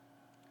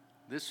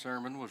This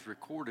sermon was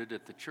recorded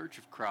at the Church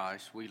of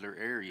Christ, Wheeler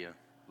area,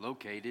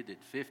 located at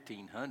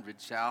 1500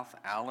 South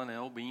Allen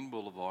L. Bean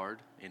Boulevard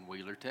in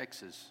Wheeler,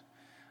 Texas.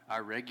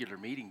 Our regular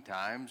meeting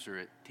times are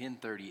at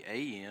 10:30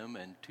 a.m.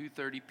 and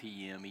 2:30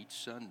 p.m. each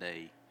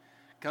Sunday.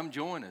 Come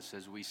join us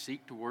as we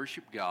seek to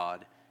worship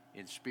God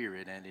in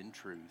spirit and in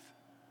truth.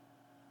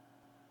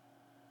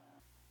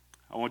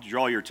 I want to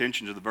draw your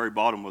attention to the very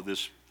bottom of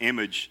this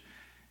image.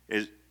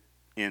 Is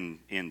in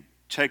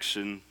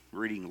Texan,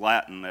 reading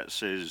Latin, that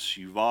says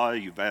Juva,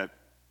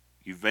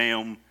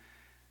 Juvam,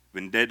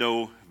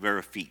 Vendedo,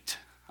 Verifit,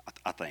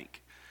 I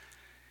think.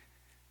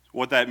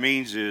 What that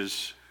means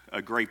is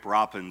a grape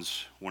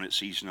ripens when it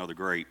sees another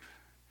grape.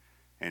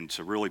 And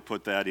to really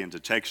put that into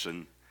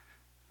Texan,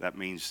 that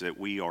means that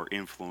we are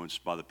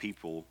influenced by the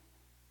people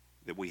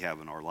that we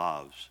have in our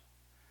lives.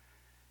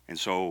 And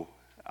so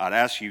I'd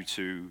ask you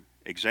to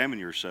examine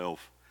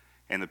yourself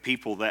and the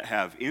people that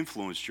have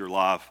influenced your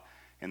life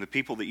and the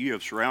people that you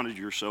have surrounded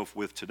yourself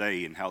with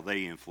today and how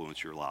they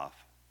influence your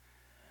life.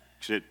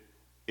 Because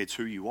it's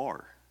who you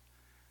are.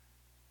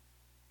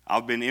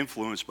 I've been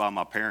influenced by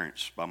my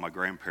parents, by my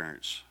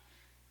grandparents,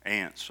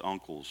 aunts,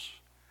 uncles.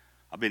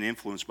 I've been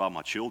influenced by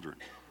my children.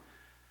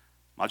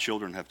 My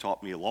children have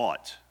taught me a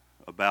lot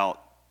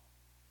about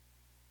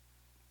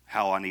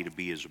how I need to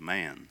be as a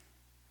man,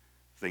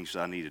 things that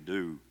I need to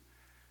do.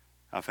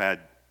 I've had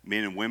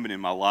men and women in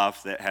my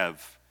life that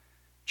have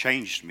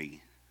changed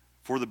me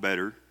for the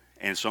better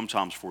and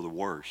sometimes for the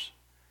worse.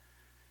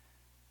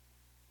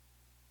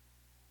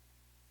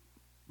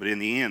 But in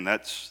the end,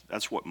 that's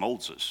what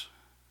molds us.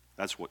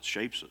 That's what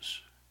shapes us.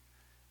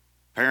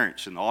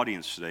 Parents in the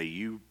audience today,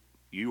 you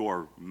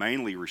are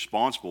mainly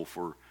responsible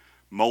for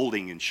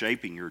molding and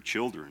shaping your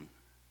children.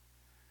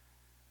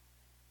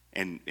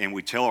 And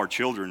we tell our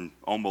children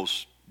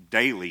almost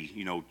daily,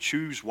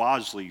 choose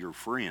wisely your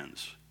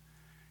friends.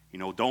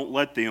 Don't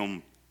let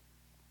them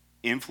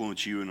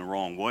influence you in the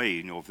wrong way.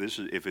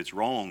 If it's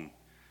wrong,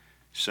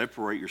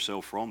 separate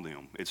yourself from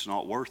them. It's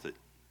not worth it.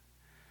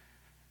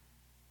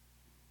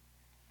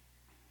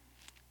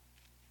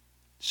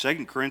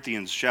 2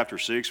 Corinthians chapter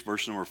 6,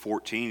 verse number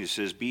 14, it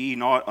says, "Be ye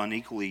not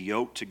unequally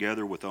yoked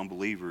together with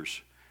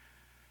unbelievers.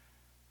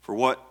 For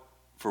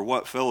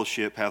what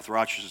fellowship hath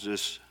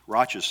righteousness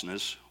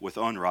with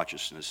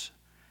unrighteousness?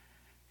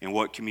 And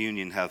what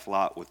communion hath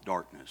light with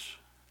darkness?"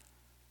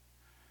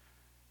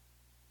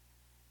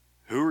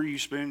 Who are you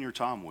spending your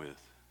time with?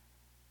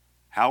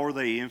 How are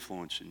they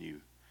influencing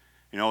you?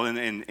 And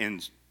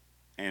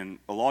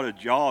a lot of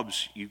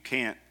jobs you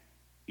can't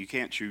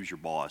choose your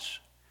boss.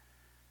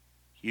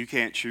 You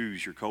can't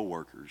choose your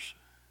coworkers.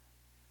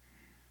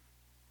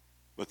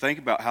 But think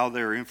about how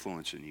they're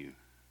influencing you.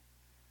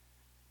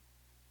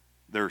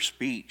 Their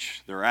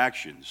speech, their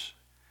actions.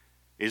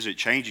 Is it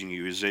changing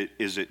you? Is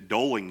it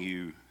dulling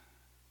you?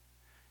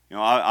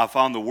 I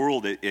found the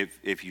world,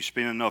 if you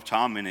spend enough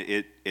time in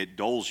it, it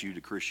dulls you to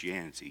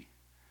Christianity.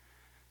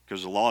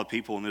 Because a lot of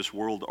people in this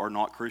world are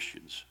not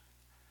Christians.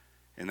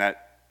 And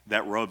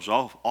that rubs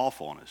off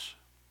on us.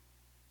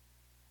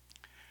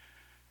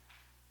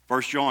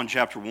 1 John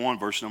chapter 1,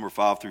 verse number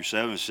 5 through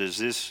 7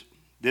 says,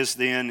 This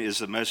then is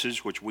the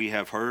message which we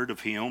have heard of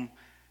him,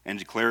 and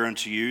declare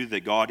unto you that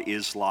God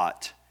is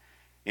light.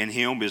 In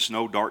him is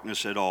no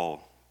darkness at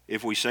all.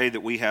 If we say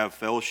that we have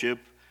fellowship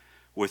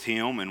with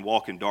him and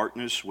walk in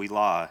darkness, we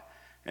lie,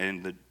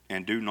 and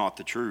do not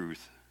the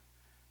truth.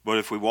 But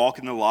if we walk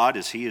in the light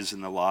as he is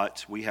in the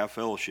light, we have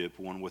fellowship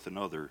one with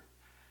another.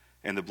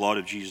 And the blood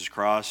of Jesus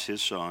Christ,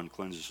 his Son,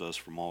 cleanses us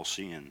from all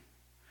sin.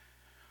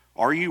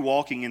 Are you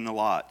walking in the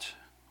light?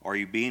 Are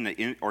you being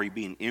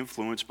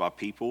influenced by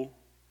people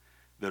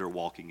that are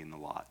walking in the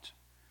light?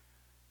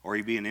 Or are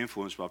you being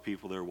influenced by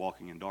people that are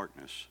walking in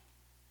darkness?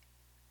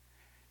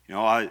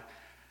 I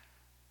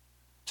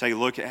take a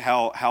look at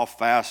how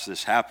fast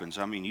this happens.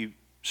 I mean, you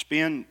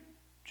spend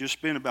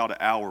about an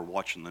hour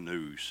watching the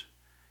news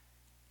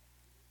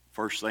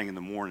first thing in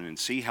the morning and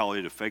see how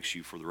it affects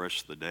you for the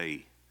rest of the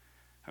day.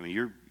 I mean,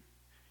 you're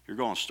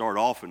going to start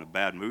off in a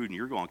bad mood and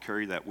you're going to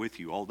carry that with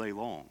you all day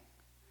long.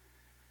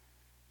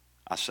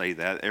 I say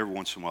that every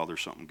once in a while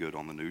there's something good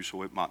on the news,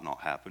 so it might not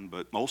happen,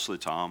 but most of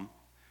the time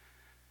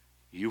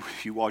you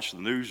watch the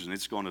news and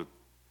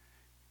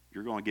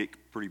you're going to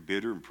get pretty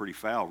bitter and pretty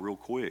foul real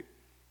quick.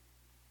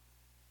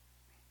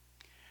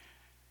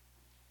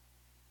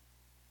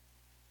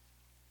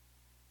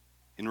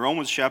 In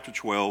Romans chapter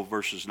 12,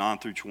 verses 9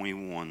 through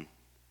 21, it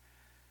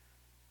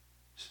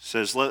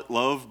says, "Let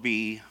love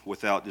be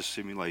without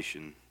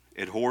dissimulation.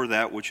 Abhor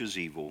that which is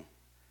evil.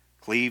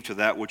 Cleave to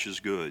that which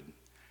is good.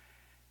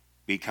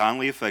 Be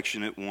kindly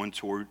affectionate one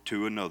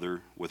to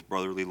another with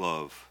brotherly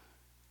love.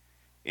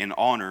 In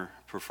honor,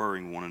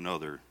 preferring one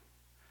another.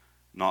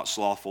 Not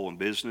slothful in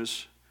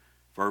business,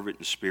 fervent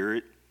in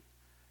spirit,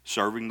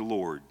 serving the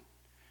Lord.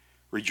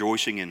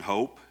 Rejoicing in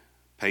hope,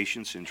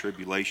 patience in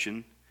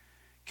tribulation,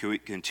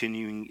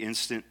 continuing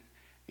instant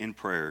in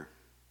prayer.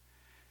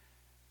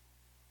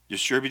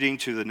 Distributing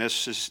to the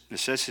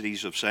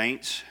necessities of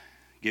saints,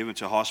 given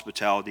to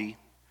hospitality.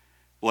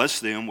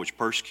 Bless them which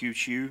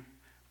persecute you,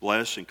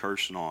 bless and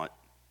curse not.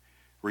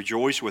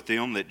 Rejoice with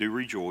them that do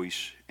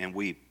rejoice, and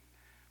weep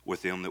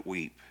with them that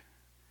weep.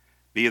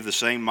 Be of the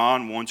same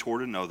mind one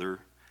toward another.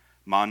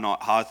 Mind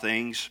not high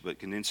things, but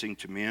condensing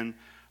to men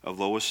of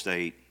low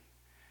estate.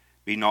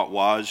 Be not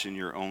wise in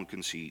your own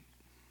conceit.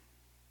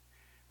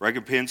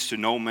 Recompense to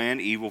no man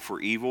evil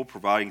for evil,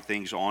 providing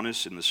things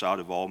honest in the sight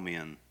of all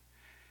men.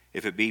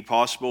 If it be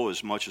possible,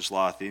 as much as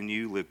lieth in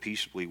you, live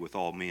peaceably with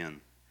all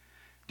men.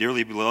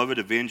 Dearly beloved,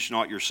 avenge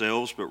not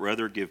yourselves, but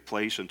rather give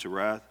place unto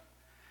wrath.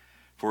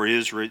 For it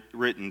is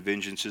written,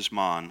 Vengeance is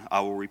mine,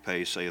 I will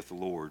repay, saith the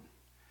Lord.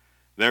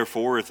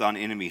 Therefore, if thine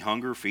enemy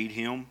hunger, feed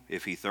him.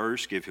 If he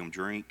thirst, give him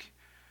drink.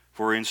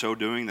 For in so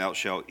doing thou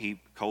shalt heap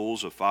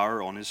coals of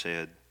fire on his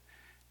head.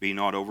 Be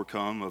not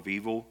overcome of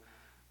evil,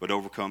 but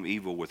overcome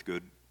evil with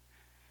good.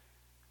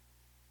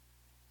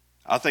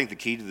 I think the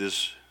key to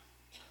this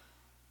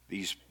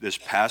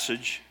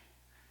passage,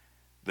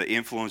 the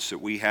influence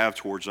that we have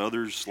towards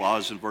others,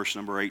 lies in verse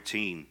number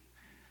 18.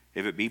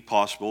 If it be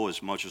possible,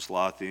 as much as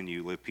lieth in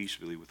you, live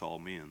peaceably with all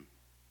men.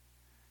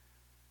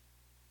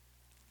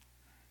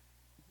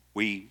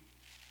 We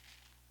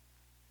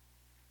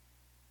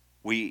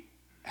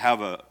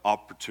have an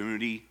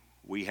opportunity,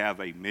 we have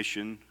a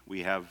mission,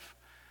 we have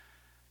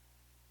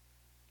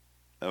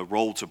a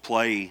role to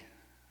play,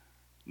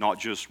 not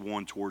just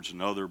one towards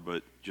another,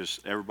 but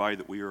just everybody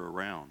that we are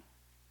around.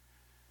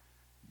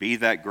 Be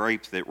that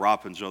grape that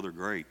ripens other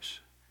grapes.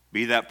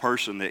 Be that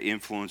person that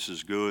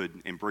influences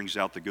good and brings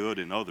out the good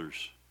in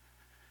others.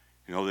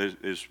 You know,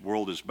 this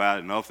world is bad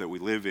enough that we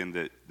live in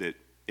that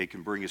it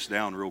can bring us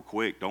down real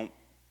quick. Don't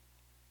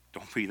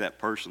be that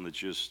person that's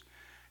just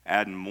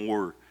adding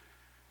more,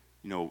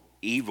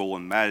 evil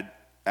and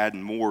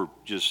adding more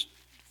just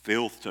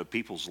filth to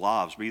people's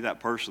lives. Be that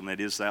person that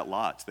is that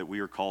light that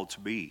we are called to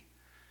be.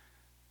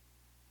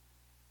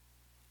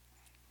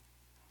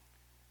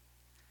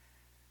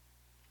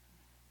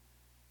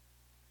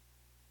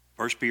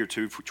 First Peter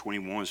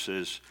 2:21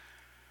 says,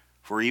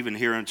 For even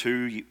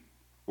hereunto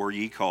were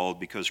ye called,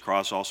 because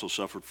Christ also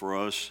suffered for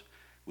us,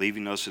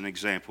 leaving us an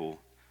example,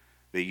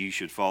 that ye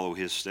should follow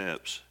his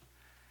steps.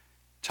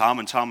 Time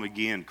and time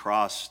again,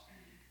 Christ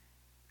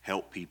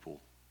helped people.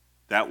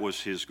 That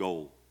was his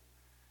goal.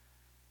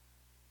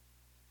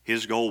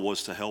 His goal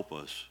was to help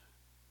us.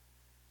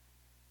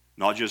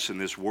 Not just in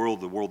this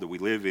world, the world that we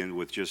live in,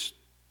 with just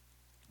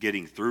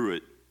getting through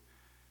it,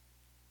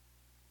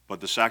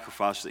 but the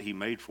sacrifice that he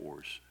made for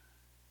us.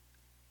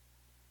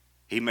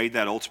 He made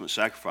that ultimate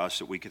sacrifice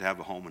that we could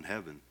have a home in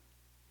heaven.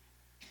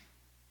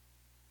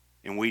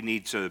 And we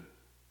need to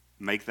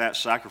make that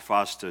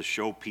sacrifice to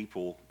show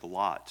people the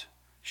light,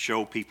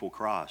 show people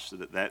Christ,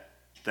 that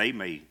they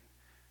may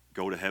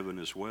go to heaven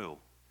as well.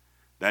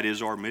 That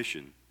is our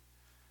mission.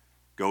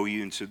 Go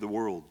ye into the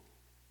world,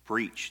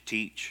 preach,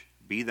 teach,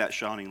 be that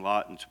shining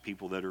light into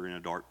people that are in a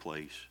dark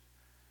place.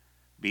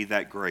 Be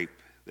that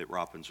grape that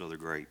ripens other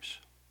grapes.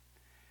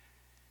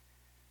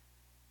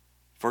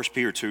 1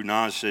 Peter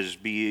 2:9 says,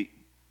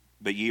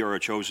 But ye are a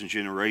chosen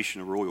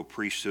generation, a royal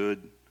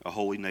priesthood, a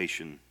holy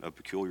nation, a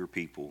peculiar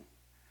people,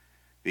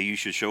 that you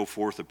should show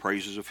forth the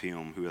praises of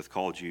him who hath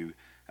called you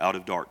out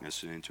of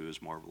darkness and into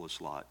his marvelous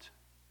light.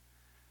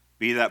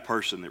 Be that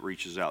person that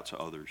reaches out to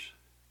others.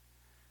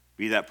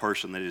 Be that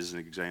person that is an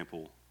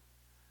example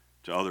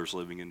to others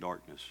living in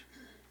darkness.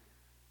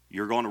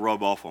 You're going to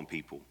rub off on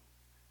people.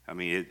 I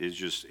mean, it's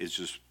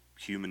just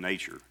human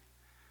nature.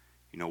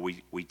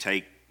 We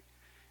take,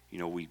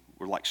 we're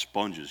like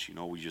sponges.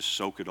 We just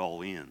soak it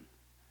all in.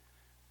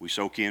 We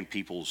soak in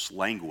people's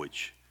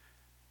language.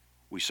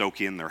 We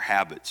soak in their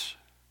habits.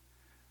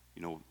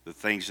 The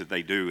things that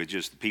they do. It's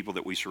just the people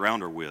that we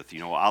surround her with.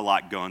 I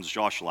like guns.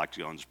 Josh likes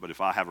guns. But if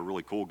I have a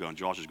really cool gun,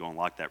 Josh is going to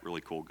like that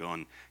really cool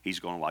gun. He's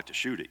going to like to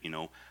shoot it.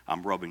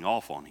 I'm rubbing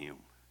off on him.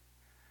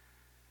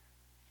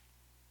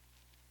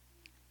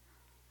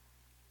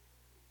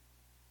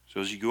 So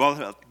as you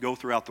go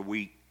throughout the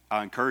week,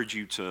 I encourage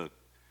you to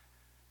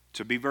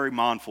be very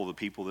mindful of the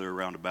people that are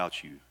around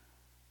about you.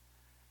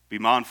 Be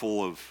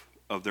mindful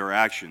of their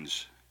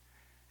actions,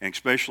 and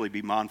especially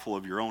be mindful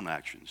of your own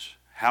actions.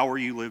 How are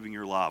you living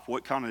your life?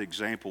 What kind of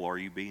example are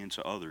you being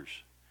to others?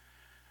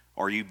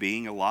 Are you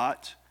being a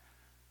light,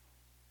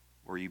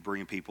 or are you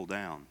bringing people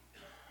down?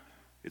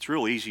 It's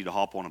real easy to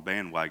hop on a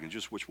bandwagon,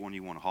 just which one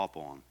you want to hop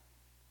on.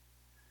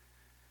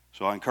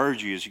 So I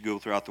encourage you as you go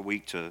throughout the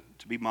week to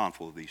be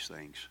mindful of these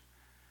things.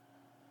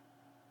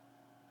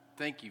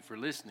 Thank you for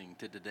listening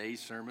to today's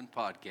sermon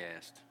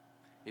podcast.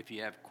 If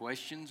you have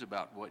questions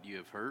about what you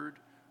have heard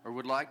or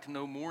would like to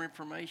know more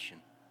information,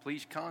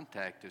 please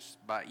contact us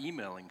by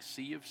emailing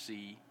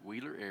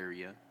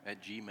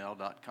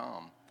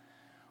cfcwheelerarea@gmail.com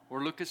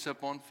or look us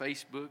up on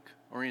Facebook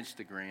or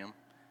Instagram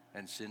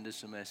and send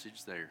us a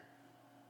message there.